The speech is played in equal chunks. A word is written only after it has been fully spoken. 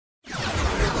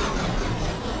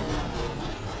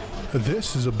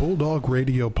This is a Bulldog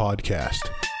Radio podcast.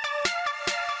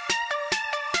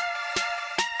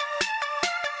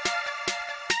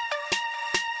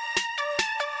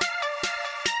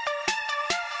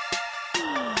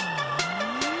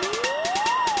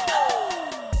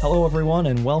 Hello, everyone,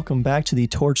 and welcome back to the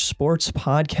Torch Sports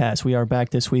Podcast. We are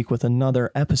back this week with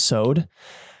another episode.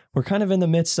 We're kind of in the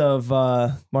midst of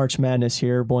March Madness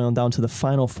here, boiling down to the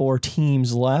final four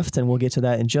teams left, and we'll get to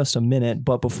that in just a minute.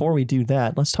 But before we do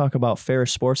that, let's talk about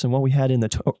Ferris Sports and what we had in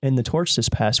the Torch this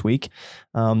past week.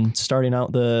 Starting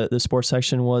out the sports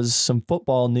section was some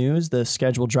football news. The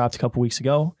schedule dropped a couple weeks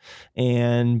ago,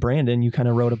 and Brandon, you kind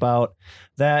of wrote about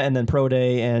that, and then Pro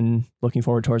Day, and looking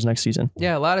forward towards next season.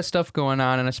 Yeah, a lot of stuff going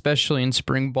on, and especially in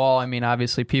spring ball. I mean,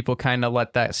 obviously, people kind of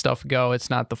let that stuff go. It's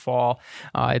not the fall.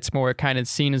 It's more kind of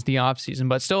seen as the off season,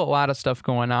 but still a lot of stuff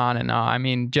going on. And I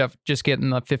mean, Jeff, just getting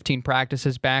the 15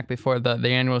 practices back before the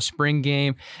annual spring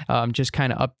game, just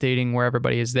kind of updating where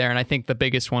everybody is there. And I think the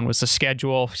biggest one was the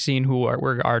schedule, seeing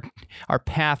where our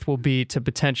path will be to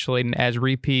potentially as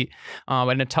repeat,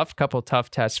 and a couple tough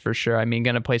tests for sure. I mean,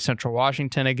 going to play Central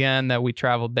Washington again, that we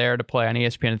traveled there to play on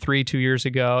ESPN3 2 years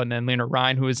ago, and then Lena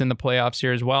Ryan, who was in the playoffs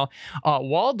here as well.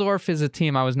 Waldorf is a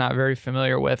team I was not very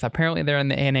familiar with. Apparently they're in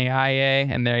the NAIA,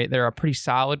 and they're a pretty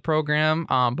solid program,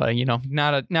 but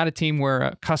not a team we're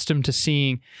accustomed to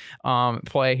seeing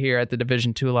play here at the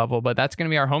Division II level. But that's going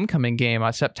to be our homecoming game,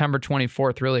 September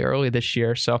 24th, really early this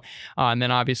year. So, and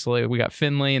then obviously we got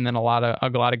Findlay, and then a lot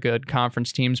of good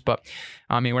conference teams. But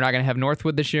I mean, we're not going to have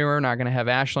Northwood this year. We're not going to have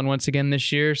Ashland once again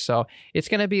this year. So it's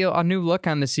going to be a new look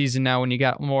on the season now when you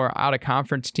got more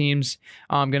out-of-conference teams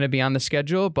going to be on the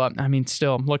schedule. But, I mean,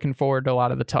 still, I'm looking forward to a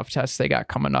lot of the tough tests they got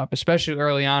coming up, especially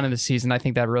early on in the season. I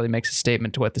think that really makes a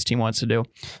statement to what this team wants to do.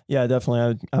 Yeah,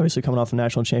 definitely. Obviously, coming off a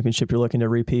national championship, you're looking to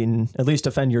repeat and at least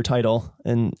defend your title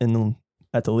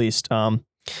at the least.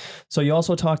 So you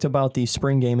also talked about the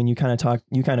spring game, and you kind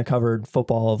of covered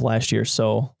football of last year.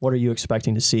 So what are you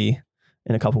expecting to see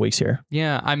in a couple weeks here?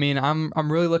 Yeah, I mean,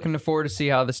 I'm really looking forward to see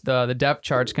how the depth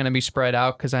chart's going to be spread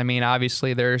out, because I mean,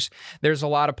 obviously there's a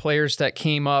lot of players that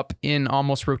came up in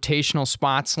almost rotational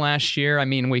spots last year. I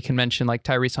mean, we can mention like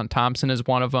Tyrese Hunt Thompson is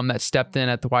one of them that stepped in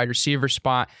at the wide receiver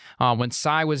spot when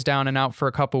Cy was down and out for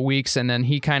a couple weeks, and then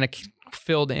he kind of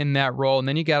filled in that role. And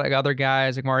then you got other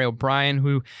guys like Mario Bryan,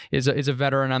 who is a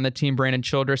veteran on the team, Brandon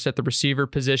Childress at the receiver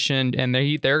position, and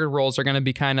their roles are going to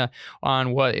be kind of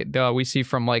on what we see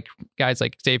from like guys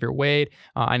like Xavier Wade.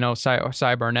 I know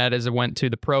Cy Barnett went to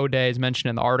the Pro Day, is mentioned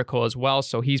in the article as well,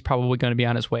 so he's probably going to be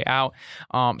on his way out.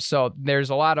 So there's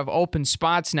a lot of open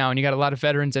spots now, and you got a lot of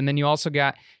veterans, and then you also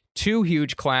got two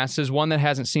huge classes, one that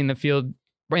hasn't seen the field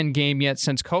in game yet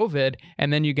since COVID,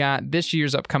 and then you got this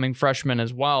year's upcoming freshmen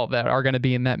as well that are going to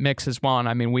be in that mix as well. And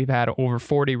I mean, we've had over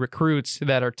 40 recruits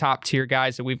that are top tier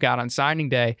guys that we've got on signing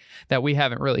day that we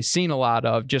haven't really seen a lot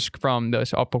of just from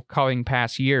those upcoming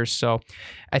past years. So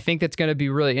I think that's going to be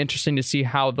really interesting to see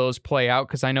how those play out,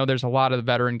 because I know there's a lot of the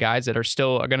veteran guys that are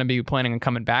still going to be planning on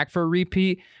coming back for a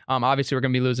repeat. Obviously, we're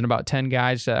going to be losing about 10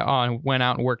 guys that went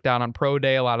out and worked out on Pro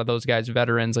Day. A lot of those guys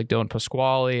veterans like Dylan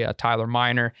Pasquale, Tyler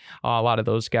Miner, a lot of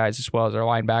those guys, as well as our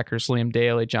linebackers, Liam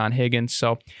Daly, John Higgins.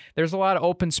 So there's a lot of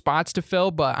open spots to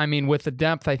fill, but I mean, with the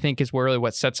depth, I think is really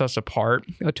what sets us apart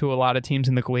to a lot of teams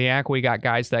in the GLIAC. We got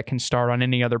guys that can start on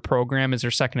any other program as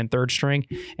their second and third string,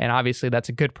 and obviously that's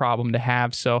a good problem to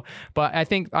have. So, but I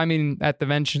think, I mean, at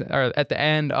the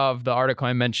end of the article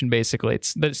I mentioned, basically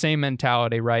it's the same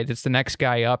mentality, right? It's the next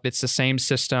guy up. It's the same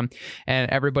system, and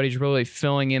everybody's really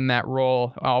filling in that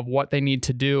role of what they need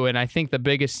to do. And I think the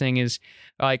biggest thing is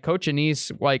like Coach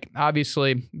Anise, like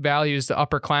obviously values the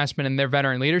upperclassmen and their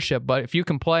veteran leadership, but if you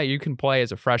can play, you can play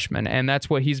as a freshman. And that's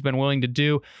what he's been willing to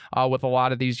do with a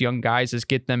lot of these young guys, is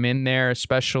get them in there,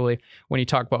 especially when you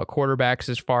talk about quarterbacks,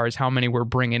 as far as how many we're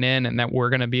bringing in and that we're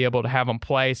going to be able to have them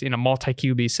play in a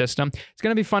multi-QB system. It's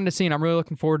going to be fun to see, and I'm really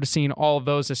looking forward to seeing all of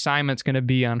those assignments going to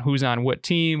be on who's on what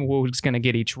team, who's going to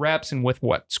get each reps and with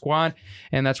what squad.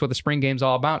 And that's what the spring game's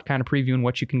all about, kind of previewing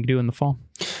what you can do in the fall.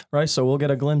 Right, so we'll get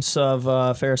a glimpse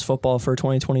of Ferris football for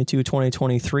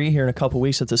 2022-2023 here in a couple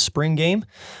weeks at the spring game.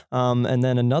 And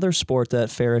then another sport that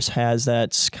Ferris has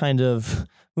that's kind of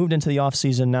moved into the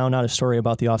offseason now, not a story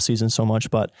about the offseason so much,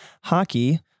 but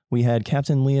hockey. We had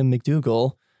Captain Liam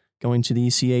McDougall going to the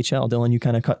ECHL. Dylan, you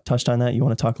kind of touched on that. You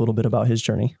want to talk a little bit about his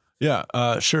journey? Yeah,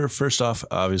 sure. First off,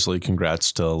 obviously,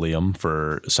 congrats to Liam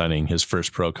for signing his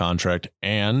first pro contract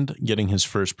and getting his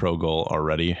first pro goal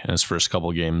already in his first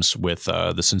couple games with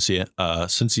the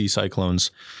Cincy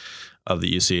Cyclones of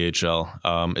the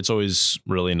ECHL. It's always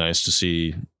really nice to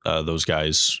see those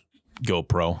guys go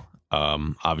pro.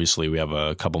 Obviously, we have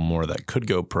a couple more that could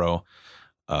go pro.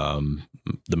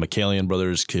 The McCallion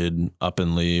brothers could up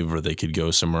and leave, or they could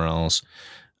go somewhere else.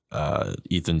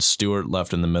 Ethan Stewart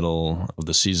left in the middle of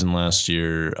the season last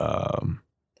year.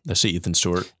 I say Ethan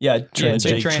Stewart. Yeah,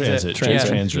 Transit.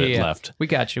 Transit left. We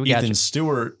got you. Ethan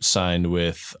Stewart signed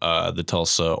with the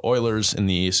Tulsa Oilers in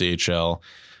the ACHL,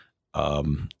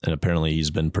 and apparently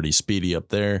he's been pretty speedy up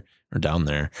there or down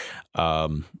there.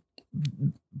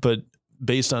 But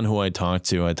based on who I talked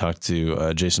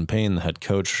to Jason Payne, the head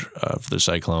coach for the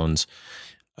Cyclones,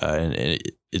 and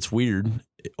it's weird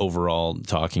overall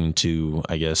talking to,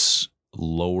 I guess,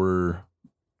 lower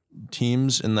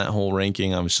teams in that whole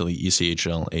ranking, obviously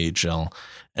ECHL, AHL,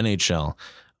 NHL,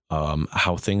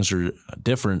 how things are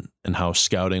different and how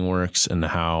scouting works and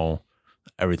how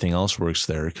everything else works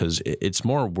there, because it's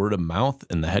more word of mouth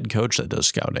and the head coach that does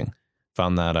scouting.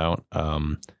 Found that out.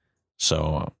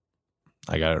 So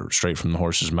I got it straight from the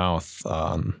horse's mouth.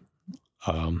 Liam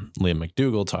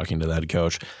McDougall talking to the head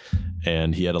coach,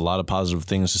 and he had a lot of positive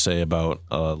things to say about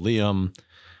Liam.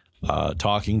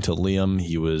 Talking to Liam,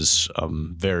 he was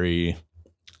very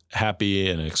happy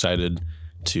and excited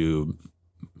to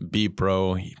be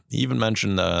pro. He even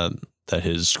mentioned that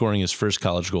scoring his first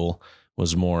college goal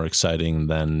was more exciting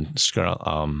than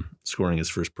scoring his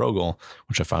first pro goal,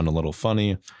 which I found a little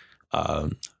funny.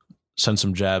 Sent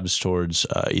some jabs towards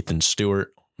Ethan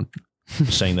Stewart,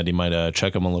 saying that he might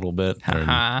check him a little bit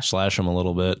or slash him a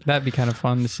little bit. That'd be kind of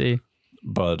fun to see.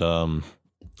 But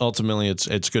ultimately,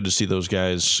 it's good to see those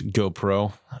guys go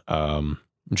pro,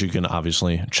 which you can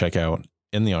obviously check out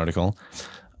in the article.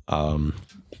 But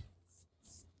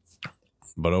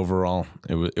overall,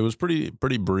 it was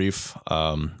pretty brief.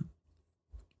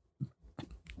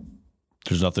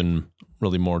 There's nothing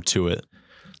really more to it.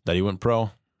 That he went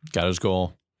pro, got his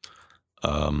goal,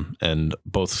 and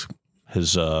both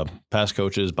his past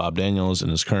coaches, Bob Daniels, and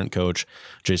his current coach,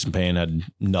 Jason Payne, had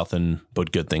nothing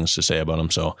but good things to say about him.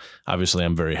 So obviously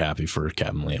I'm very happy for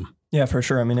Captain Liam. Yeah, for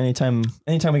sure. I mean, anytime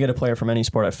we get a player from any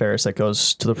sport at Ferris that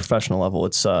goes to the professional level,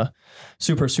 it's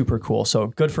super, super cool. So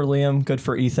good for Liam, good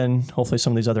for Ethan. Hopefully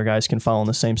some of these other guys can follow in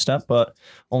the same step, but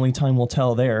only time will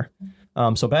tell there.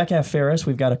 So back at Ferris,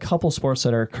 we've got a couple sports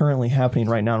that are currently happening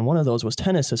right now, and one of those was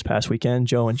tennis this past weekend.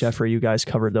 Joe and Jeffrey, you guys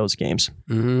covered those games.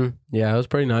 Mm-hmm. Yeah, it was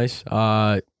pretty nice.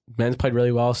 Men's played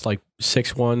really well. It's like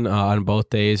 6-1 on both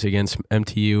days against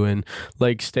MTU and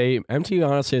Lake State. MTU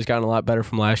honestly has gotten a lot better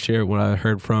from last year. What I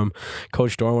heard from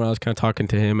Coach Dorn when I was kind of talking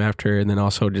to him after, and then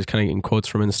also just kind of getting quotes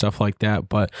from him and stuff like that.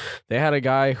 But they had a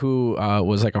guy who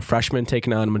was like a freshman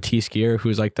taking on Matisse Gear,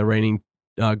 who's like the reigning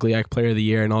GLIAC player of the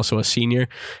year and also a senior,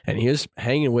 and he was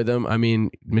hanging with him. I mean,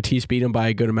 Matisse beat him by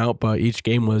a good amount, but each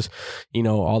game was,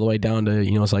 all the way down to,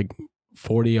 it's like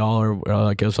 40 all, or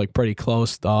like it was like pretty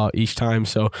close each time.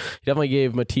 So he definitely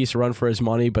gave Matisse a run for his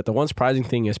money. But the one surprising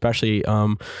thing, especially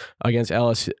against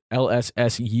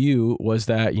LSSU, was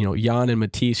that Jan and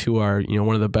Matisse, who are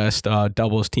one of the best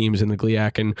doubles teams in the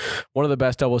GLIAC and one of the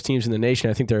best doubles teams in the nation.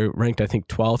 I think they're ranked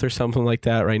 12th or something like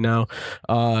that right now.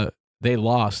 They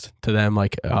lost to them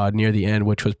near the end,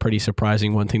 which was pretty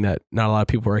surprising. One thing that not a lot of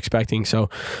people were expecting. So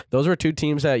those were two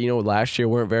teams that, last year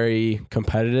weren't very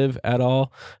competitive at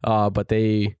all, but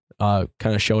they kind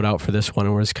of showed out for this one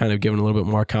and was kind of given a little bit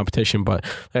more competition. But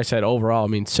like I said, overall,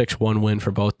 6-1 win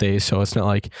for both days. So it's not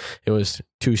like it was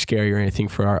too scary or anything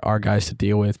for our guys to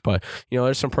deal with. But,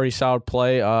 there's some pretty solid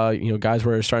play. Guys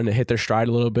were starting to hit their stride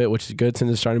a little bit, which is good since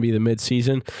it's starting to be the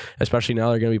mid-season, especially now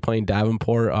they're going to be playing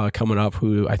Davenport coming up,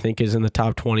 who I think is in the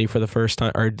top 20 for the first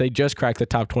time, or they just cracked the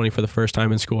top 20 for the first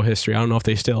time in school history. I don't know if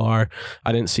they still are.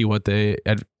 I didn't see what the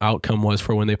outcome was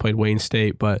for when they played Wayne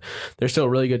State, but they're still a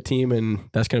really good team,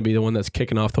 and that's going to be the one that's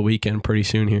kicking off the weekend pretty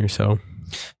soon here. So,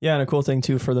 yeah, and a cool thing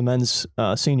too for the men's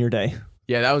senior day.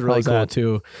 Yeah, that was really cool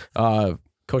too.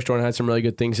 Coach Dorn had some really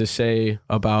good things to say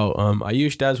about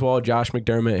Ayush Deswal, Josh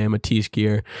McDermott, and Matisse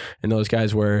Gear, and those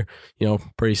guys were,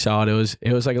 pretty solid.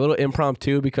 It was like a little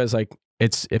impromptu because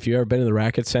it's, if you've ever been to the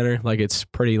Racket Center, it's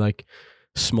pretty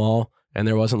small. And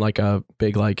there wasn't a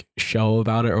big show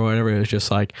about it or whatever. It was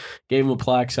just gave him a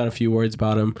plaque, said a few words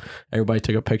about him. Everybody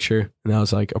took a picture, and that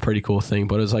was a pretty cool thing.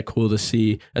 But it was cool to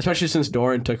see, especially since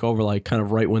Doran took over kind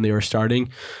of right when they were starting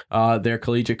their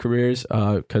collegiate careers.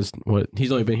 Because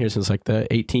he's only been here since the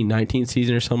 18-19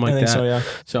 season or something like that. So, yeah.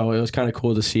 So it was kind of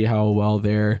cool to see how well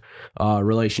their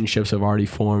relationships have already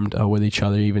formed with each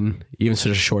other, even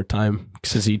such a short time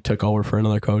since he took over for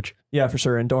another coach. Yeah, for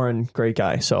sure. And Doran, great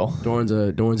guy. So Doran's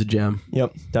a gem.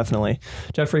 Yep, definitely.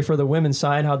 Jeffrey, for the women's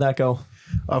side, how'd that go?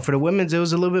 For the women's, it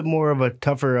was a little bit more of a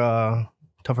tougher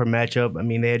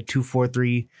matchup. They had 2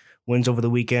 4-3 wins over the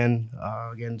weekend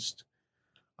against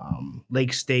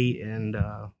Lake State and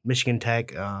Michigan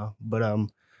Tech. But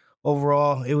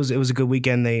overall, it was a good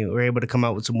weekend. They were able to come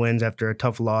out with some wins after a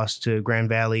tough loss to Grand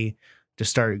Valley to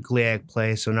start GLIAC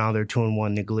play. So now they're 2-1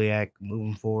 in the GLIAC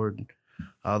moving forward.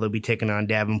 They'll be taking on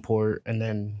Davenport and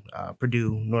then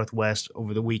Purdue Northwest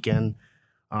over the weekend.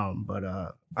 But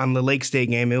on the Lake State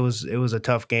game, it was a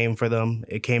tough game for them.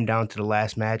 It came down to the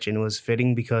last match, and it was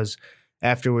fitting because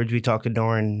afterwards we talked to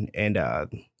Doran, and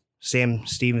Sam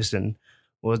Stevenson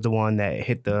was the one that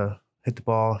hit the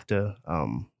ball to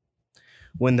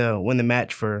win the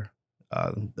match for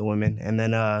the women. And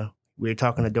then we were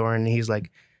talking to Doran, and he's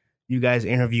like, "You guys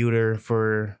interviewed her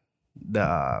for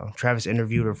the Travis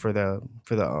interviewed her for the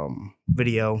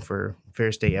video for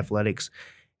Fair State Athletics."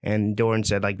 And Doran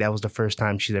said like that was the first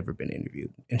time she's ever been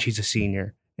interviewed, and she's a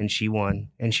senior, and she won,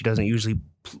 and she doesn't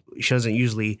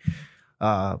usually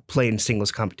play in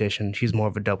singles competition. She's more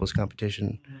of a doubles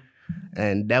competition,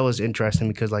 and that was interesting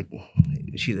because like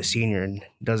she's a senior and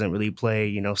doesn't really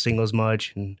play singles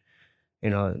much, and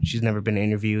she's never been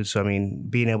interviewed. So I mean,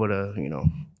 being able to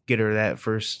get her that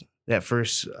first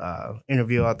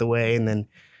interview out the way, and then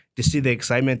to see the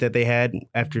excitement that they had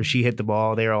after she hit the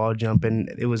ball, they were all jumping.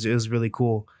 It was really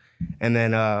cool. And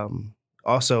then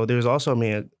also there's also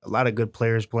a lot of good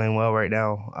players playing well right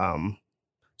now.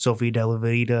 Sophie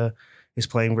Delavita is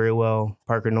playing very well.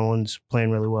 Parker Nolan's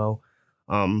playing really well.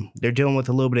 They're dealing with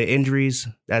a little bit of injuries.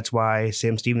 That's why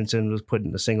Sam Stevenson was put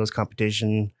in the singles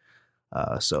competition.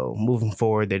 So moving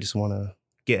forward, they just want to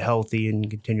get healthy and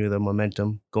continue the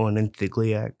momentum going into the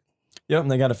GLIAC. Yep,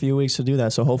 and they got a few weeks to do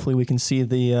that. So hopefully we can see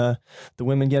the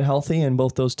women get healthy and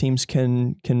both those teams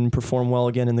can perform well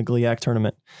again in the GLIAC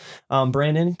tournament.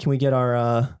 Brandon, can we get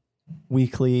our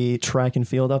weekly track and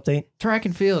field update? Track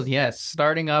and field, yes.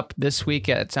 Starting up this week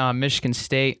at Michigan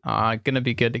State. Going to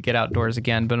be good to get outdoors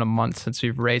again. Been a month since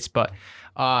we've raced, but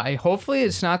hopefully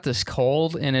it's not this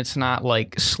cold and it's not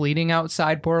like sleeting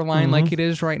outside borderline like it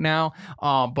is right now.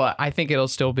 But I think it'll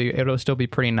still be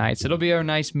pretty nice. It'll be a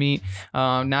nice meet.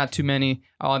 Not too many.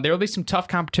 There will be some tough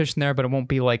competition there, but it won't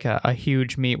be like a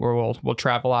huge meet where we'll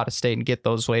travel out of state and get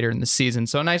those later in the season.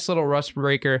 So a nice little rust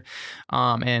breaker,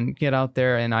 and get out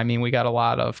there. And I mean, we've had a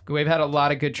lot of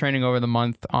good training over the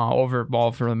month,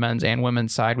 overall for the men's and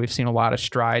women's side. We've seen a lot of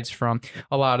strides from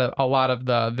a lot of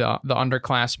the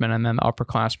underclassmen, and then the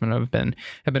upperclassmen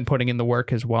have been putting in the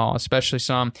work as well, especially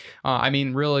some. I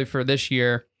mean, really for this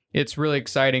year, it's really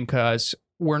exciting because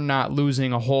we're not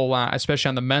losing a whole lot, especially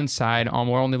on the men's side.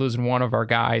 We're only losing one of our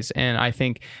guys, and I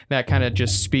think that kind of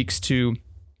just speaks to.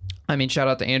 I mean, shout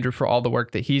out to Andrew for all the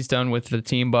work that he's done with the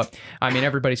team, but I mean,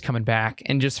 everybody's coming back,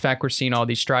 and just the fact we're seeing all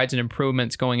these strides and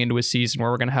improvements going into a season where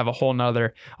we're going to have a whole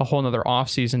nother off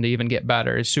season to even get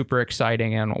better is super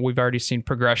exciting. And we've already seen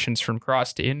progressions from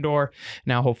cross to indoor.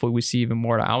 Now, hopefully we see even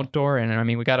more to outdoor. And I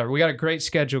mean, we got a great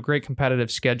schedule, great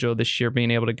competitive schedule this year,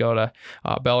 being able to go to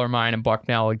Bellarmine and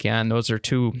Bucknell again. Those are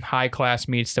two high class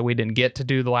meets that we didn't get to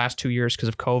do the last 2 years because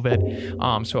of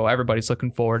COVID. So everybody's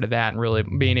looking forward to that and really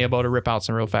being able to rip out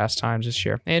some real fast times this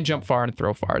year and jump far and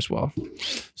throw far as well.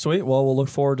 Sweet. Well, we'll look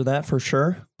forward to that for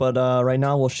sure. But right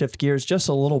now we'll shift gears just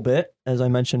a little bit. As I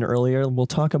mentioned earlier, we'll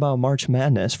talk about March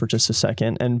Madness for just a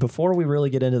second. And before we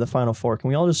really get into the Final Four, can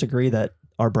we all just agree that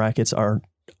our brackets are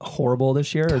horrible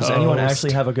this year? Or does anyone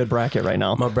actually have a good bracket right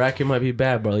now? My bracket might be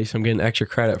bad, but at least I'm getting extra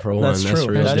credit for one. That's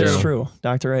true. That deal. is true.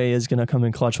 Dr. A is going to come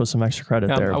in clutch with some extra credit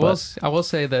there. I will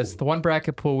say this. The one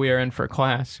bracket pool we are in for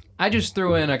class, I just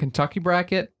threw in a Kentucky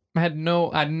bracket. I had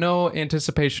no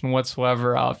anticipation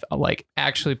whatsoever of like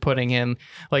actually putting in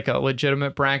like a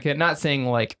legitimate bracket. Not saying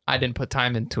like I didn't put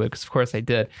time into it, because of course I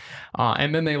did.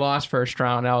 And then they lost first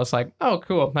round. I was like, oh,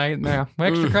 cool. My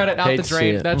extra credit out the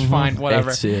drain. That's fine.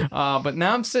 Whatever. But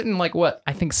now I'm sitting like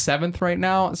I think 7th right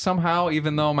now somehow,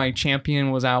 even though my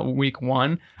champion was out week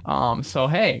 1. So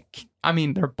hey. I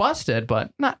mean, they're busted,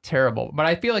 but not terrible. But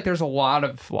I feel like there's a lot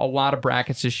of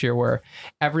brackets this year where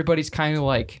everybody's kind of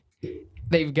like,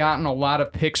 they've gotten a lot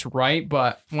of picks right,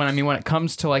 but when it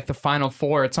comes to like the Final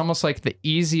Four, it's almost like the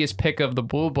easiest pick of the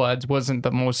Blue Bloods wasn't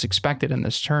the most expected in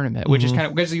this tournament, which is kind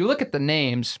of, because you look at the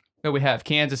names that we have,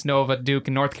 Kansas, Nova, Duke,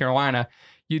 and North Carolina,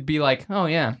 you'd be like, oh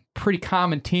yeah, pretty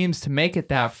common teams to make it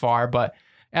that far, but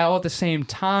at the same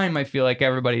time, I feel like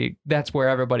that's where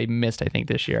everybody missed, I think,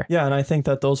 this year. Yeah, and I think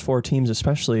that those 4 teams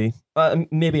especially,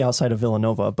 maybe outside of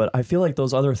Villanova, but I feel like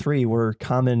those other 3 were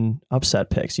common upset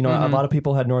picks. A lot of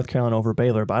people had North Carolina over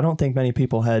Baylor, but I don't think many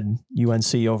people had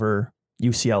UNC over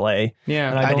UCLA. Yeah,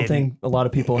 and I don't think a lot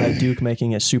of people had Duke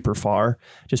making it super far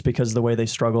just because of the way they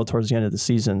struggled towards the end of the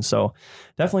season. So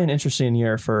definitely an interesting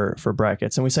year for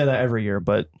brackets. And we say that every year,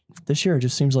 but this year it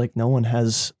just seems like no one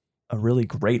has a really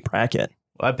great bracket.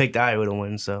 I picked Iowa to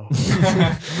win, so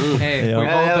Hey, Yeah. we've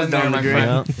That all was been there, down my the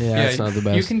drain. friend. Yeah, it's not the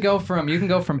best. You can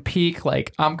go from peak,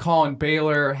 like I'm calling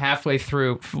Baylor halfway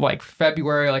through like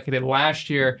February like I did last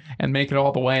year and make it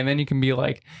all the way, and then you can be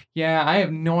like, yeah, I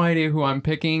have no idea who I'm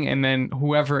picking, and then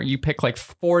whoever you pick like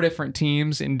 4 different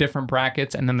teams in different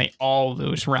brackets, and then they all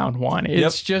lose round 1.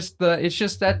 It's just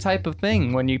that type of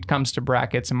thing when it comes to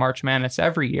brackets and March Madness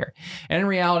every year. And in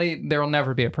reality, there will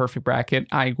never be a perfect bracket.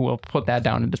 I will put that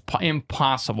down. It's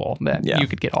impossible that you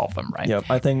could get all of them right. Yep.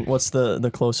 I think what's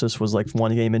the closest was like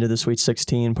 1 game into the Sweet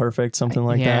 16, perfect, something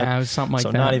like that. Yeah, it was something like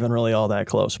so that. not even really all that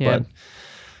close. Yeah. But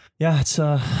yeah, it's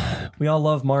we all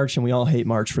love March and we all hate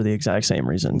March for the exact same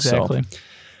reason. Exactly. So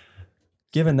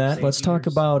given that, Same let's talk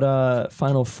years. about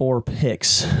Final Four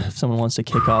picks. If someone wants to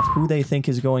kick off who they think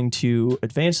is going to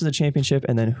advance to the championship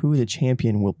and then who the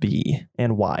champion will be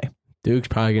and why. Duke's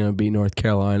probably going to beat North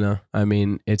Carolina. I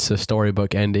mean, it's a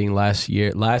storybook ending last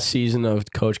season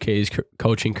of Coach K's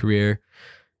coaching career.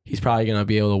 He's probably going to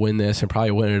be able to win this and probably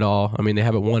win it all. I mean, they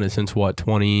haven't won it since what,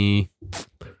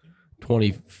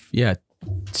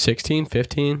 16,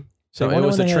 15? So They won it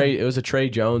was when they It was a Trey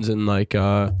Jones and like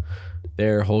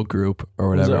their whole group or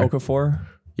Was it whatever. Okafor?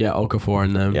 Yeah, Okafor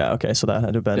and them. Yeah, okay, so that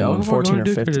had to have been Did Okafor 14 go or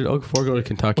to Duke 15. did Okafor go to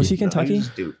Kentucky? Was he No, Kentucky? he's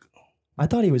Duke. I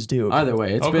thought he was Duke. Either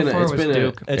way, it's Okafor was been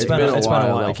Duke. It's been a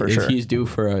while Like, for sure. He's due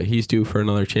for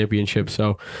another championship.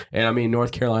 So, and I mean,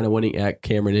 North Carolina winning at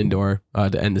Cameron Indoor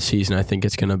to end the season. I think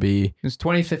it's going to be It was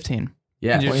 2015.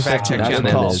 yeah. You just fact check That's you on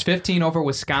what that. it It was is. 15 over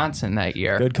Wisconsin that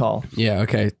year. Good call. Yeah.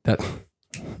 Okay. That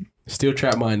steel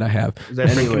trap mind I have. Was that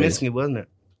Frank Anyways. Kaminsky, wasn't it?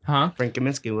 Huh? Frank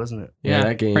Kaminsky, wasn't it? Yeah, Yeah,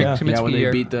 that game. Frank Yeah, Kaminsky when they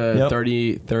year. beat the Yep.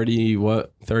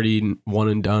 31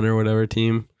 and done or whatever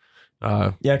team.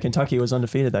 Yeah, Kentucky was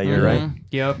undefeated that year, Mhm. right?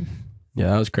 Yep. Yeah,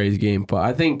 that was a crazy game. But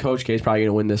I think Coach K is probably going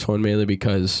to win this one mainly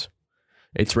because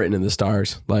it's written in the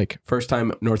stars. Like, first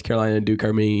time North Carolina and Duke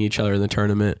are meeting each other in the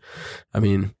tournament. I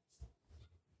mean,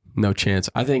 no chance.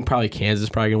 I think probably Kansas is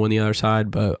probably going to win the other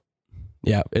side. But,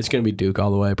 yeah, it's going to be Duke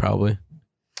all the way probably.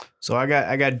 So I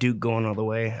got Duke going all the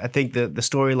way. I think the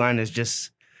storyline is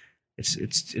just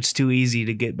it's too easy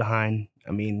to get behind.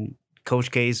 I mean, Coach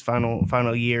K's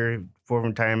final year for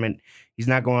retirement, he's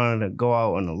not going to go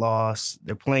out on a loss.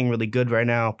 They're playing really good right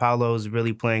now. Paolo's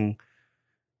really playing.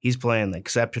 He's playing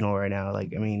exceptional right now.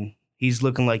 Like, I mean, he's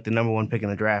looking like the number 1 pick in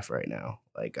the draft right now.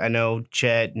 Like, I know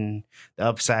Chet and the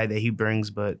upside that he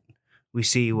brings, but we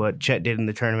see what Chet did in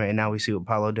the tournament, and now we see what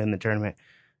Paolo did in the tournament.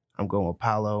 I'm going with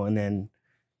Paolo, and then.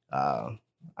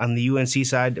 On the UNC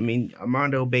side, I mean,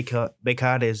 Armando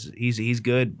Bacot he's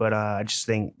good, but I just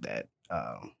think that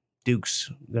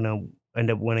Duke's gonna end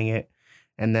up winning it,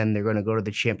 and then they're gonna go to the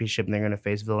championship and they're gonna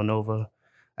face Villanova.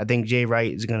 I think Jay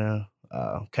Wright is gonna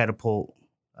catapult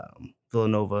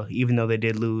Villanova, even though they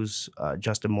did lose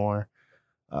Justin Moore.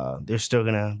 They're still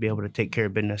gonna be able to take care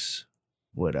of business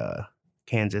with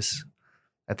Kansas.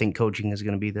 I think coaching is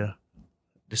gonna be the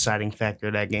deciding factor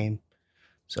of that game.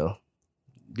 So.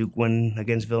 Duke win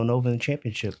against Villanova in the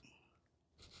championship.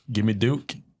 Give me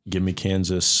Duke, give me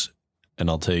Kansas, and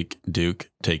I'll take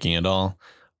Duke taking it all.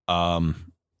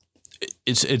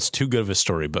 It's too good of a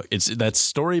storybook. It's that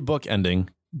storybook ending.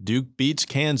 Duke beats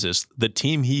Kansas, the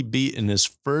team he beat in his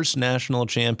first national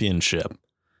championship.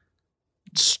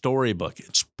 Storybook.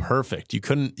 It's perfect. You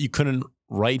couldn't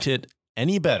write it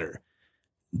any better.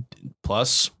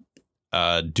 Plus,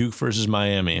 Duke versus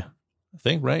Miami. I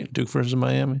think, right? Duke versus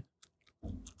Miami.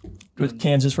 With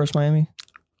Kansas versus Miami?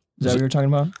 Is that what you were talking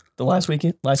about? The last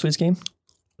week's game?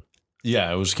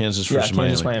 Yeah, it was Kansas versus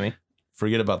Kansas, Miami. Miami.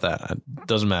 Forget about that. It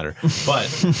doesn't matter.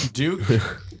 But Duke,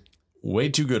 way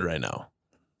too good right now.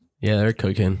 Yeah, they're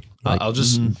cooking. Like, I'll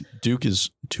just Duke is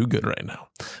too good right now.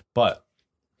 But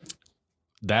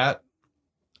that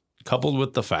coupled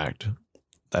with the fact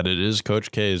that it is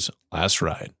Coach K's last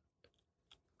ride,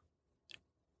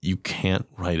 you can't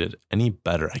write it any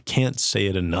better. I can't say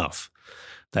it enough.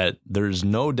 That there's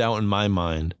no doubt in my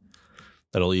mind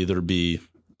that it'll either be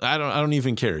I don't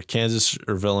even care, Kansas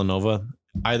or Villanova.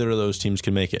 Either of those teams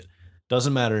can make it.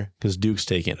 Doesn't matter because Duke's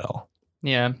taking it all.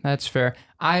 Yeah, that's fair.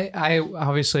 I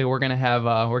obviously we're gonna have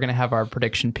our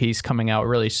prediction piece coming out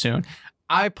really soon.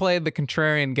 I played the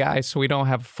contrarian guy, so we don't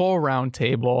have a full round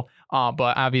table.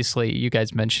 But obviously, you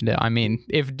guys mentioned it. I mean,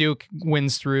 if Duke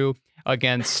wins through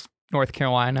against North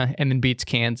Carolina and then beats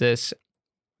Kansas,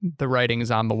 the writing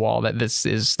is on the wall that this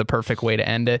is the perfect way to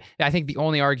end it. I think the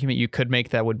only argument you could make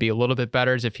that would be a little bit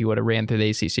better is if you would have ran through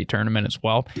the ACC tournament as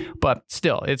well. But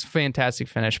still, it's a fantastic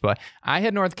finish. But I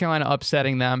had North Carolina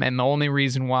upsetting them, and the only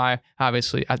reason why,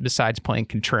 obviously, besides playing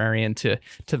contrarian to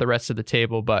the rest of the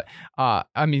table, but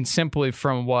I mean, simply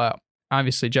from what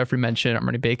obviously Jeffrey mentioned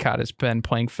Armani Bacot has been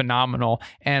playing phenomenal.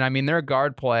 And I mean, their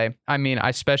guard play, I mean,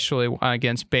 especially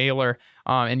against Baylor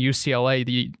and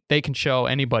UCLA, they can show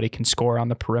anybody can score on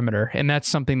the perimeter. And that's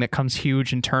something that comes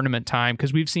huge in tournament time,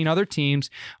 because we've seen other teams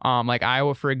like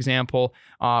Iowa, for example,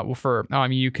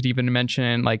 you could even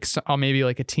mention like maybe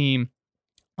like a team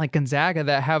like Gonzaga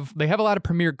that have a lot of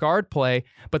premier guard play,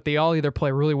 but they all either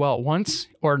play really well at once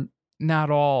or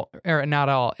not all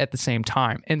at the same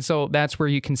time. And so that's where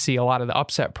you can see a lot of the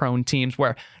upset prone teams,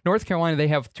 where North Carolina, they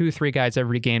have 2-3 guys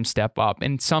every game step up,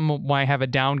 and some might have a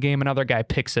down game, another guy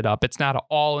picks it up. It's not an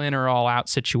all in or all out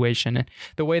situation. And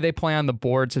the way they play on the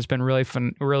boards has been really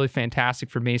fun, really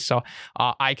fantastic for me. So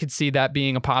I could see that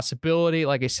being a possibility.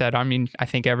 Like I said, I mean, I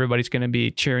think everybody's going to be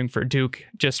cheering for Duke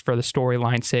just for the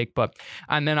storyline's sake.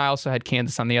 And then I also had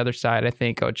Kansas on the other side. I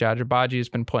think Jaja Baji has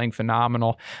been playing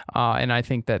phenomenal. And I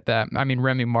think that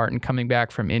Remy Martin coming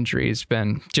back from injury has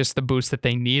been just the boost that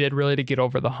they needed really to get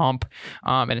over the hump.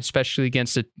 And especially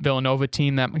against a Villanova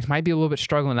team that might be a little bit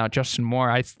struggling without Justin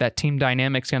Moore. That team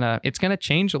dynamic's gonna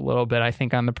change a little bit, I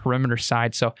think, on the perimeter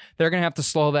side. So they're gonna have to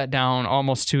slow that down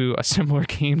almost to a similar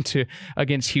game to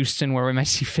against Houston, where we might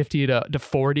see 50 to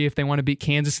 40 if they want to beat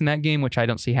Kansas in that game, which I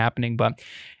don't see happening.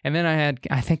 And then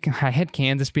I think I had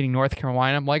Kansas beating North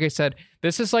Carolina. Like I said,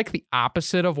 this is like the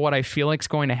opposite of what I feel like is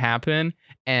going to happen.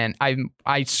 And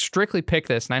I strictly picked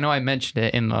this, and I know I mentioned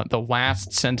it in the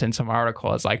last sentence of my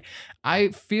article. It's like, I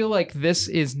feel like this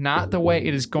is not the way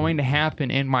it is going to happen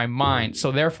in my mind.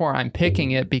 So therefore, I'm picking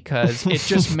it because it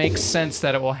just makes sense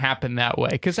that it will happen that way.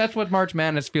 Because that's what March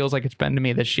Madness feels like it's been to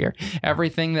me this year.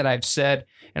 Everything that I've said,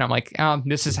 and I'm like,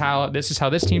 this is how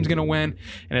this team's going to win.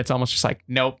 And it's almost just like,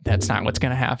 nope, that's not what's going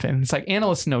to happen. It's like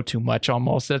analysts know too much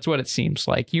almost. That's what it seems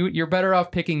like. You're better off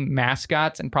picking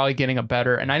mascots and probably getting a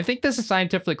better. And I think this is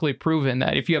scientifically proven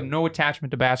that if you have no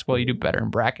attachment to basketball, you do better in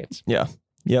brackets. Yeah.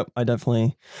 Yep. I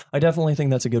definitely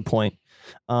think that's a good point.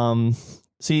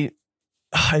 See,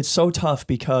 it's so tough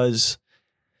because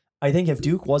I think if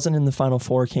Duke wasn't in the Final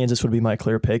Four, Kansas would be my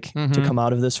clear pick to come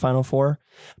out of this Final Four.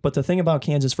 But the thing about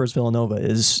Kansas versus Villanova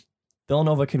is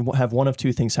Villanova could have one of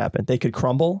two things happen. They could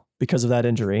crumble because of that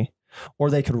injury, or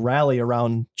they could rally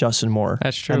around Justin Moore.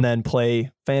 That's true. And then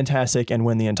play fantastic and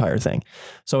win the entire thing.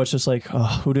 So it's just like,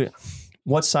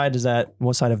 what side of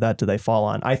that do they fall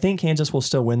on? I think Kansas will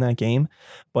still win that game,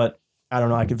 but I don't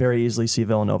know. I could very easily see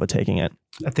Villanova taking it.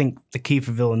 I think the key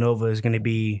for Villanova is going to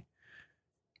be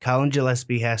Colin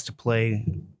Gillespie has to play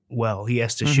well. He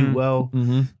has to shoot well.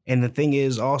 Mm-hmm. And the thing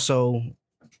is also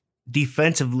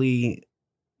defensively,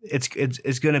 it's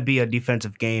going to be a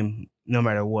defensive game no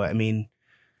matter what. I mean,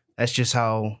 that's just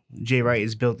how Jay Wright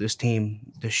has built this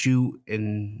team, to shoot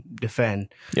and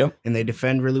defend. Yep. And they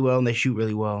defend really well and they shoot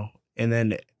really well. And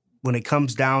then when it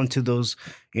comes down to those,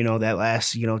 that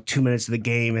last, 2 minutes of the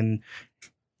game and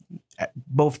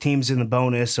both teams in the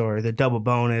bonus or the double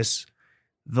bonus,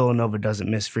 Villanova doesn't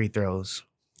miss free throws.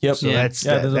 Yep. So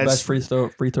they're the best free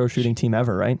throw shooting team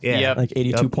ever, right? Yeah. Yep. Like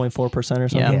 82.4% or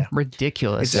something. Yeah.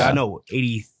 Ridiculous. I know,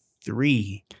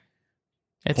 83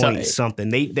 point something.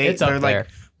 They're like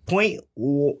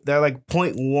they're like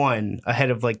 0.1 ahead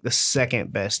of like the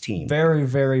second best team. Very,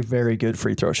 very, very good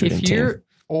free throw shooting team. If you're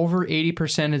over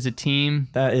 80% as a team,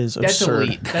 that's absurd. That's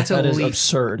elite. That's that elite. Is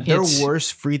absurd. Their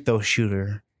worst free throw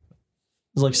shooter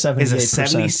is like 78%. Is a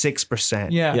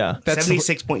 76%. Yeah. That's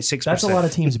 76.6%. That's a lot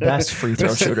of teams' best free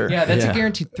throw shooter. Yeah, that's a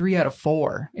guaranteed 3 out of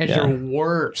 4 as your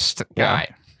worst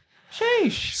guy.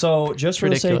 Sheesh. So just for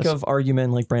the sake of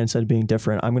argument, like Brand said, being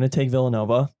different, I'm going to take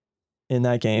Villanova in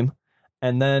that game.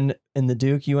 And then in the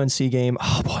Duke UNC game,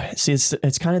 oh boy, see,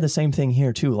 it's kind of the same thing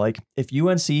here too. Like if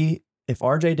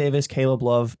RJ Davis, Caleb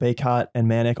Love, Bacot, and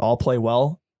Manek all play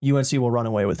well, UNC will run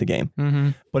away with the game. Mm-hmm.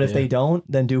 But if they don't,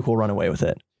 then Duke will run away with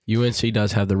it. UNC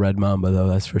does have the red mamba though,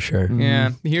 that's for sure.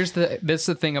 Yeah. That's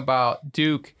the thing about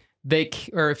Duke.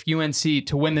 If UNC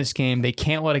to win this game, they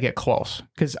can't let it get close.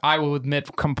 Because I will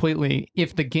admit completely,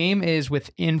 if the game is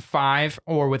within 5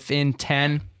 or within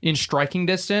 10 in striking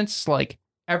distance, like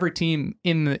every team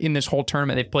in this whole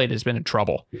tournament they've played has been in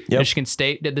trouble. Yep. Michigan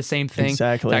State did the same thing.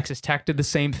 Exactly. Texas Tech did the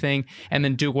same thing. And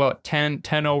then Duke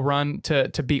 10-0 run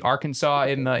to beat Arkansas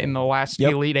in the last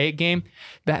Elite 8 game.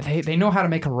 That they know how to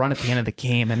make a run at the end of the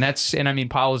game. And I mean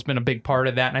Paolo's been a big part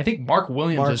of that. And I think Mark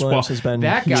Williams has been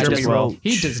that guy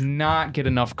he does not get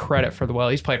enough credit for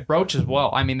he's played Roach as well.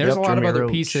 I mean, there's a lot of other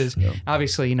pieces. Yep.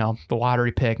 Obviously, the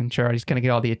lottery pick, I'm sure he's going to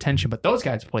get all the attention, but those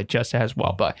guys played just as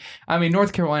well. But I mean,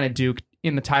 North Carolina Duke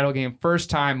in the title game,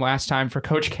 last time for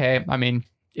Coach K. I mean,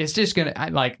 it's just going to,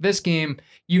 like this game,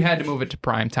 you had to move it to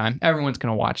prime time. Everyone's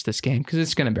going to watch this game because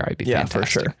it's going to be fantastic. For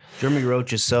sure. Jeremy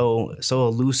Roach is so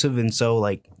elusive and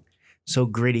so so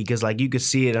gritty because like you could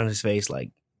see it on his face,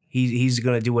 like he's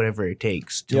gonna do whatever it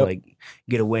takes to like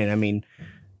get a win. I mean,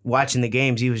 watching the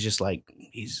games, he was just like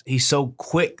he's so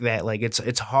quick that like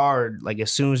it's hard. Like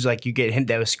as soon as like you get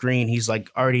hit at a screen, he's like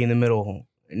already in the middle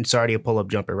and it's already a pull up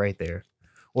jumper right there.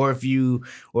 Or if you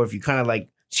kind of like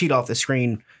cheat off the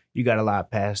screen, you got a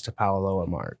lot pass to Paolo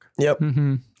and Mark. Yep.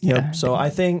 Mm-hmm. Yep. Yeah. So I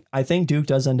think Duke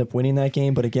does end up winning that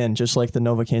game, but again, just like the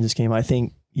Nova Kansas game, I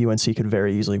think UNC could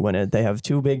very easily win it. They have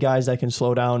two big guys that can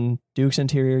slow down Duke's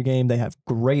interior game. They have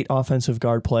great offensive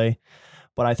guard play,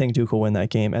 but I think Duke will win that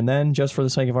game. And then just for the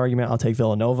sake of argument, I'll take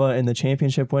Villanova in the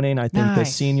championship winning. I think the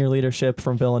senior leadership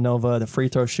from Villanova, the free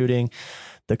throw shooting,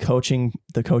 the coaching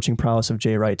prowess of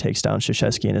Jay Wright takes down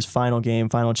Krzyzewski in his final game,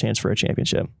 final chance for a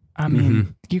championship. I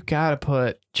mean, you got to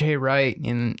put Jay Wright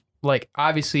in, like,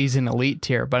 obviously he's an elite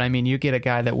tier, but I mean, you get a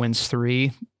guy that wins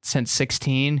 3 since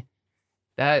 16,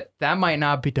 that might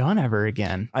not be done ever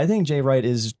again. I think Jay Wright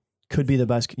could be the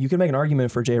best. You could make an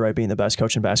argument for Jay Wright being the best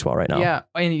coach in basketball right now. Yeah,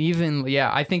 and even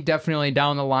I think definitely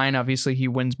down the line, obviously he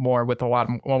wins more with a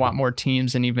lot more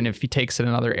teams, and even if he takes it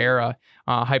another era,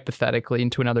 hypothetically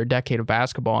into another decade of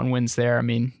basketball and wins there, I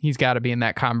mean he's got to be in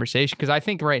that conversation because I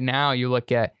think right now you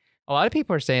look at a lot of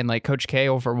people are saying like Coach K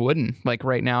over Wooden. Like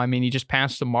right now, I mean he just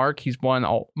passed the mark. He's won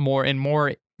more in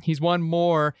more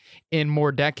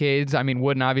decades. I mean,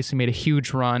 Wooden obviously made a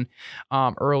huge run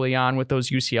early on with those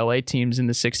UCLA teams in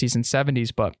the 60s and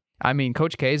 70s. But I mean,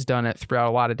 Coach K's done it throughout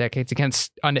a lot of decades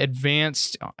against an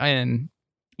advanced and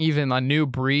even a new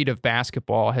breed of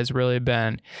basketball has really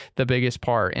been the biggest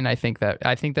part. And I think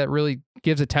that really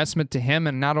gives a testament to him,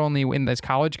 and not only in his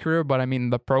college career, but I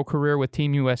mean the pro career with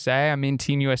Team USA. I mean,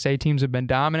 Team USA teams have been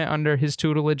dominant under his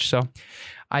tutelage. So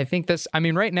I think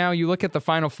right now you look at the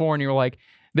Final Four and you're like,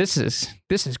 this is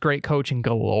great coaching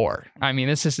galore. I mean,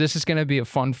 this is going to be a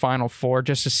fun Final Four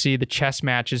just to see the chess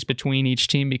matches between each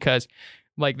team because,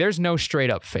 like, there's no straight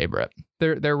up favorite.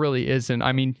 There really isn't.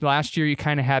 I mean, last year you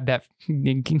kind of had that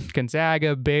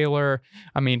Gonzaga, Baylor.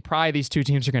 I mean, probably these two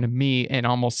teams are going to meet in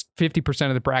almost 50%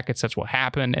 of the brackets. That's what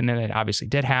happened, and then it obviously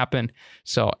did happen.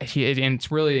 So, and it's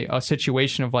really a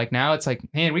situation of like now it's like,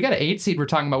 man, we got an 8 seed. We're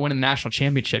talking about winning the national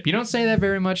championship. You don't say that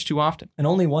very much too often. And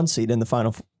only one seed in the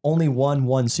final. Only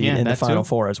one seed in the Final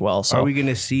Four as well. So are we going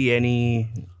to see any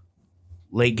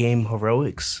late game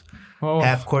heroics?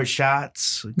 Half court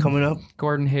shots coming up.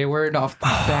 Gordon Hayward off the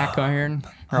back iron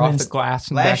or off the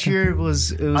glass. Last year it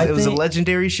was a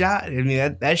legendary shot. I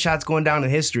mean that shot's going down in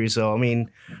history. So I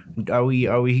mean, are we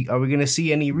going to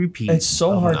see any repeats? It's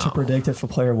so hard to predict if a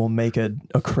player will make a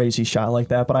crazy shot like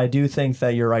that. But I do think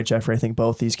that you're right, Jeffrey. I think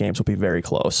both these games will be very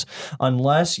close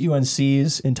unless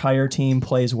UNC's entire team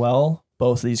plays well.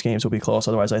 Both of these games will be close.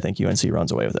 Otherwise, I think UNC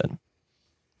runs away with it.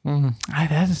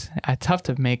 That's tough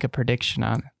to make a prediction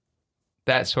on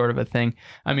that sort of a thing.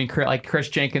 I mean, like Chris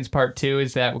Jenkins part 2,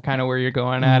 is that kind of where you're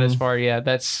going at as far? Yeah,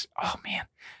 that's, oh man,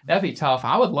 that'd be tough.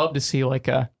 I would love to see like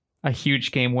a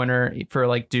huge game winner for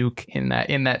like Duke in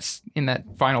that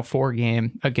Final Four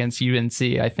game against UNC.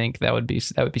 I think that would be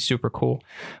super cool.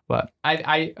 But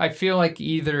I feel like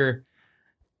either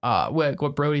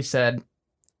what Brody said.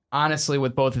 Honestly,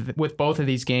 with both of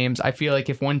these games, I feel like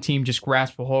if one team just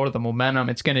grasps a hold of the momentum,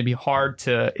 it's going to be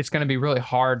really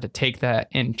hard to take that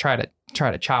and try to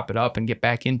chop it up and get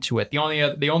back into it.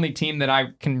 The only team that I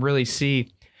can really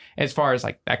see as far as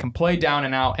like that can play down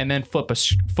and out and then flip a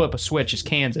switch is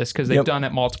Kansas because they've done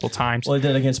it multiple times. Well, they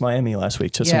did against Miami last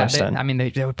week to some extent.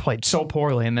 They played so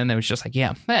poorly, and then it was just like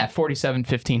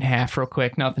 47-15 half real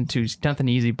quick, nothing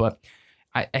easy. But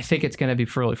I think it's going to be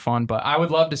really fun. But I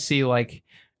would love to see like.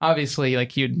 Obviously,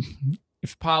 like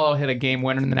if Paolo hit a game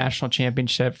winner in the national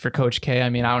championship for Coach K, I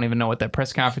mean, I don't even know what that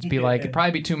press conference would be like. It'd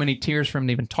probably be too many tears for him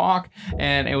to even talk,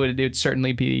 and it would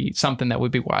certainly be something that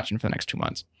we'd be watching for the next 2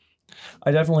 months.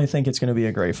 I definitely think it's going to be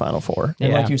a great Final Four.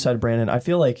 And like you said, Brandon, I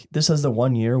feel like this is the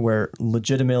one year where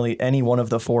legitimately any one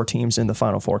of the 4 teams in the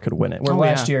Final Four could win it. Where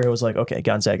last year it was like, okay,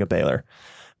 Gonzaga, Baylor.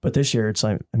 But this year it's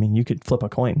like, I mean, you could flip a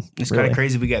coin. It's kind of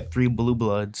crazy. We got 3 blue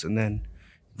bloods and then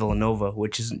Villanova,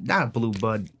 which is not a blue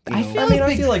blood. I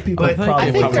feel like people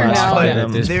probably would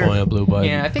at this point a blue blood.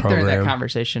 Yeah, I think program. they're in that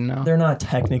conversation now. They're not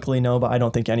technically but I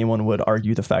don't think anyone would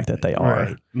argue the fact that they are.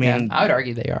 Right. I mean, I would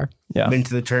argue they are. Yeah, been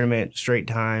to the tournament straight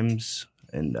times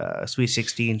and Sweet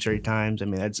 16 straight times. I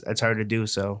mean, that's hard to do.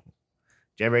 So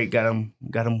Jerry got him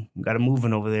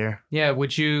moving over there. Yeah,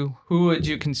 who would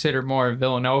you consider more,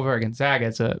 Villanova or Gonzaga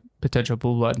as a potential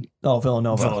blue blood? Oh,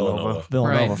 Villanova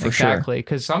Right, for exactly.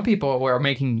 Because some people were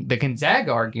making the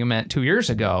Gonzaga argument 2 years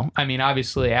ago. I mean,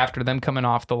 obviously after them coming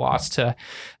off the loss to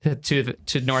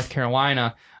North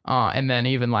Carolina, and then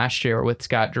even last year with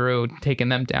Scott Drew taking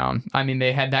them down. I mean,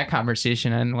 they had that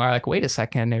conversation, and we're like, wait a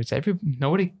second, there's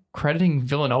nobody crediting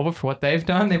Villanova for what they've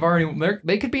done.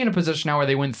 They could be in a position now where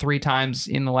they win 3 times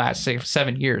in the last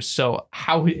 7 years. So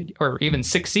or even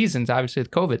 6 seasons, obviously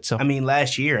with COVID. So I mean,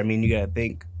 last year, you got to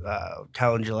think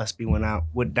Talon Gillespie went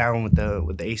down with the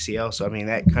ACL. So I mean,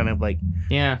 that kind of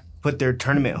put their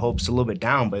tournament hopes a little bit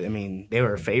down. But I mean, they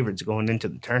were favorites going into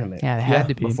the tournament. Yeah, they had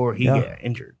to be before he got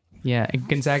injured. Yeah, and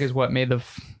Gonzaga is what made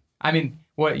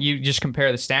what you just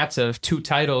compare the stats of 2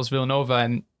 titles, Villanova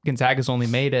and Gonzaga's only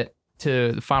made it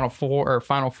to the Final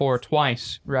Four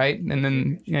twice, right? And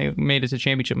then made it to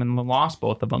championship and lost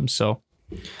both of them. So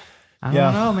I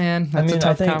don't know, man. That's a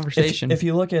tough conversation. If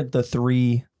you look at the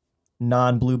 3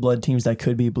 non-blue blood teams that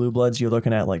could be blue bloods, you're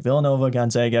looking at like Villanova,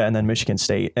 Gonzaga, and then Michigan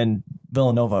State. And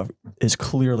Villanova is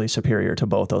clearly superior to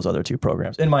both those other 2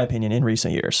 programs, in my opinion, in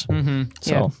recent years. Mm-hmm.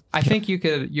 So yeah. I think you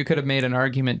could have made an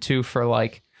argument too for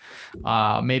like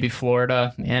maybe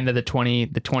Florida, end of the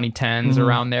 2010s,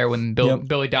 around there when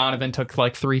Billy Donovan took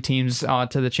like 3 teams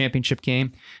to the championship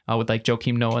game with like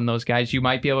Joakim Noah and those guys. You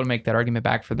might be able to make that argument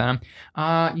back for them.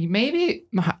 Maybe,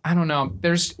 I don't know.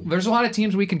 There's a lot of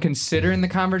teams we can consider in the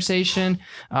conversation.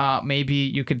 Maybe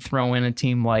you could throw in a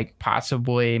team like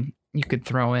possibly. You could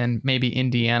throw in maybe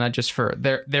Indiana just for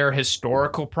their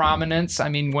historical prominence. I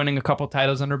mean, winning a couple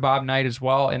titles under Bob Knight as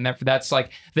well. And that's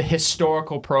like the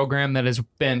historical program that has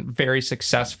been very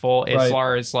successful as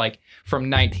far as like from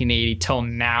 1980 till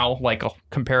now, like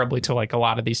comparably to like a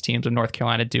lot of these teams of North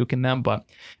Carolina, Duke and them. But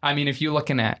I mean, if you're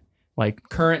looking at like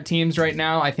current teams right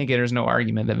now, I think there's no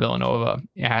argument that Villanova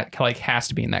has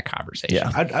to be in that conversation.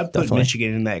 Yeah, I'd put definitely.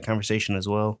 Michigan in that conversation as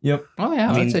well. Yep. Oh yeah.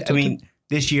 I mean,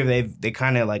 this year they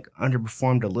kind of like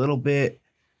underperformed a little bit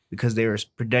because they were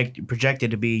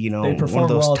projected to be they one of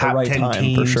those well top at the right 10 time,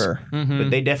 teams for sure. Mm-hmm. But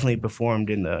they definitely performed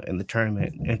in the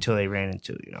tournament until they ran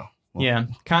into yeah.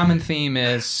 Common theme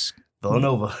is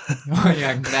Villanova.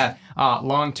 that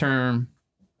long-term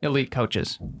elite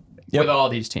coaches. With all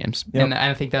these teams. Yep. And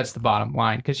I think that's the bottom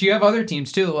line. Because you have other teams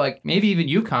too, like maybe even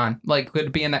UConn, like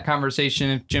could be in that conversation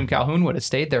if Jim Calhoun would have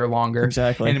stayed there longer.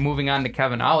 Exactly. And moving on to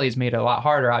Kevin Ollie's made it a lot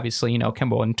harder. Obviously,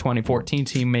 Kimball in 2014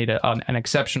 team made an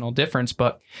exceptional difference.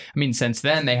 But I mean, since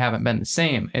then, they haven't been the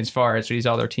same as far as these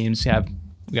other teams have.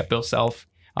 We got Bill Self,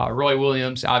 Roy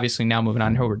Williams, obviously now moving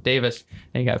on to Hobart Davis.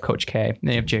 Then you got Coach K.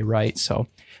 Then you have Jay Wright. So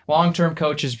long-term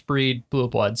coaches breed blue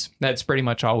bloods. That's pretty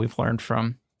much all we've learned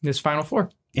from this Final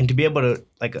Four. And to be able to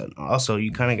also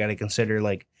you kind of got to consider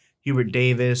like Hubert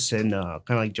Davis and kind of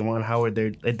like Juwan Howard.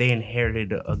 They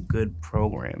inherited a good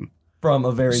program From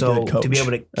a very good coach to be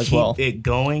able to keep it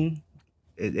going,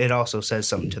 it also says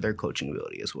something to their coaching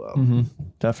ability as well. Mm-hmm.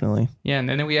 Definitely. Yeah, and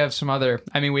then we have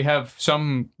we have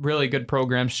some really good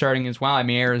programs starting as well. I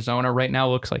mean, Arizona right now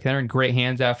looks like they're in great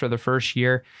hands after the first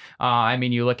year.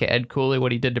 You look at Ed Cooley,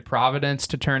 what he did to Providence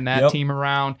to turn that team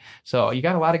around. So you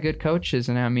got a lot of good coaches,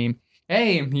 and obviously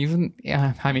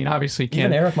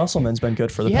even Eric Musselman's been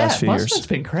good for the past few years. Musselman's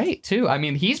been great too. I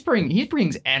mean, he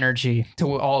brings energy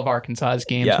to all of Arkansas's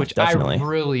games, which definitely. I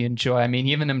really enjoy. I mean,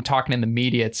 even him talking in the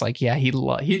media, it's like,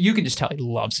 you can just tell he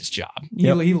loves his job.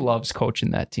 He loves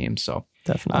coaching that team. So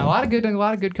definitely a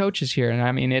lot of good coaches here, and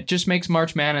I mean, it just makes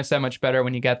March Madness that much better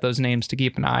when you get those names to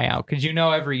keep an eye out because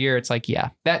every year it's like,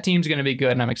 that team's going to be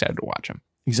good, and I'm excited to watch them.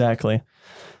 Exactly.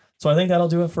 So I think that'll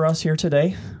do it for us here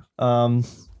today.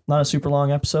 Not a super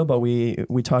long episode, but we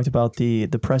talked about the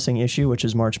pressing issue, which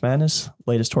is March Madness,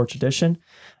 latest Torch edition.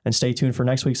 And stay tuned for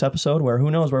next week's episode, where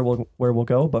who knows where we'll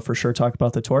go, but for sure talk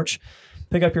about the Torch.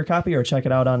 Pick up your copy or check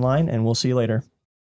it out online, and we'll see you later.